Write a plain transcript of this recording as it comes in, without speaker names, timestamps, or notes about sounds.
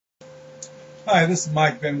Hi, this is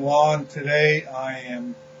Mike Benoit, and today I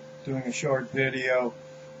am doing a short video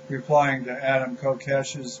replying to Adam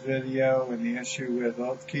Kokesh's video and the issue with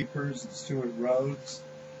Oath Keepers and Stuart Rhodes.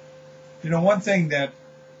 One thing that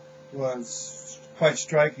was quite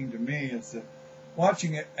striking to me is that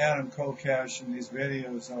watching Adam Kokesh in these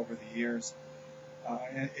videos over the years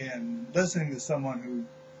and listening to someone who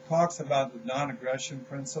talks about the non-aggression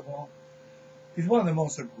principle, he's one of the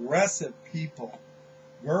most aggressive people,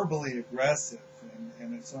 verbally aggressive,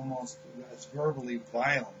 and it's verbally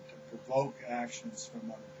violent to provoke actions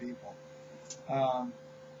from other people. Um,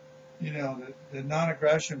 the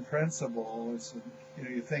non-aggression principle is,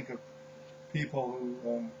 you think of people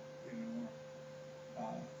who,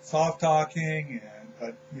 soft talking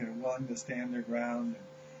but willing to stand their ground, and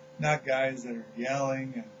not guys that are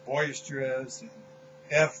yelling and boisterous and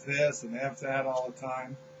F this and F that all the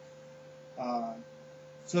time.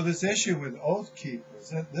 So this issue with Oath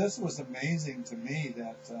Keepers, this was amazing to me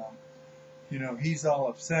that, he's all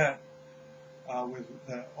upset with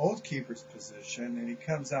the Oath Keepers position, and he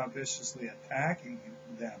comes out viciously attacking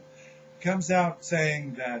them. He comes out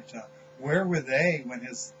saying that where were they when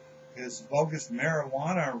his bogus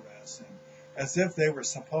marijuana arrest, and as if they were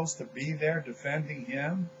supposed to be there defending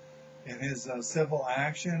him in his civil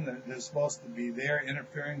action. They're supposed to be there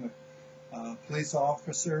interfering with police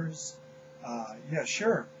officers. Yeah,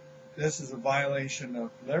 sure, this is a violation of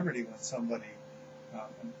liberty when somebody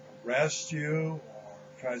arrests you or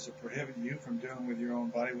tries to prohibit you from doing with your own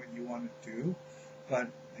body what you want to do. But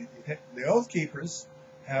the Oath Keepers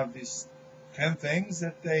have these 10 things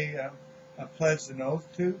that they pledged an oath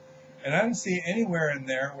to, and I didn't see anywhere in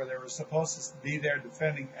there where they were supposed to be there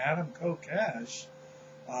defending Adam Kokesh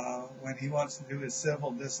when he wants to do his civil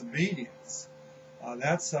disobedience.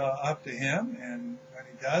 That's up to him, and when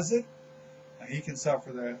he does it, he can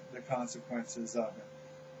suffer the consequences of it.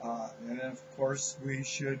 And then, of course, we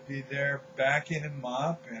should be there backing him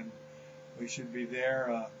up, and we should be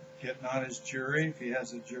there getting on his jury if he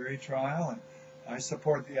has a jury trial. And I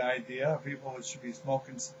support the idea of people that should be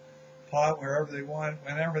smoking pot wherever they want,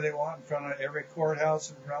 whenever they want, in front of every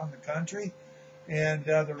courthouse around the country. And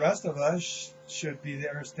the rest of us should be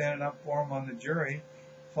there standing up for them on the jury,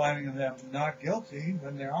 finding them not guilty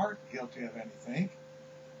when they aren't guilty of anything.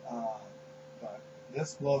 But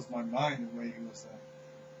this blows my mind, the way he was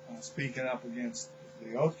speaking up against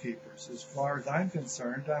the Oath Keepers. As far as I'm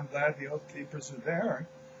concerned, I'm glad the Oath Keepers are there,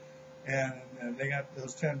 and they got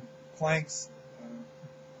those 10 planks.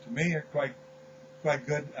 To me, are quite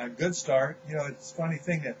good. A good start. It's a funny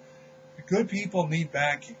thing that good people need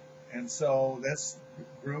backing, and so this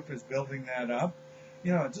group is building that up.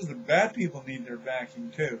 It's just the bad people need their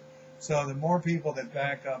backing too. So the more people that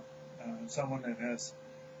back up someone that has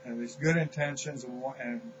these good intentions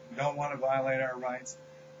and don't want to violate our rights,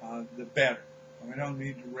 the better. We don't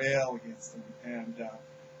need to rail against them. And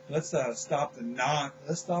let's stop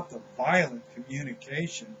the violent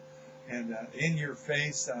communication and in your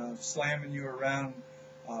face slamming you around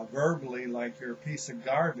verbally like you're a piece of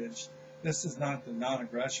garbage. This is not the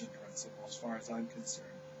non-aggression principle as far as I'm concerned.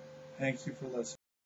 Thank you for listening.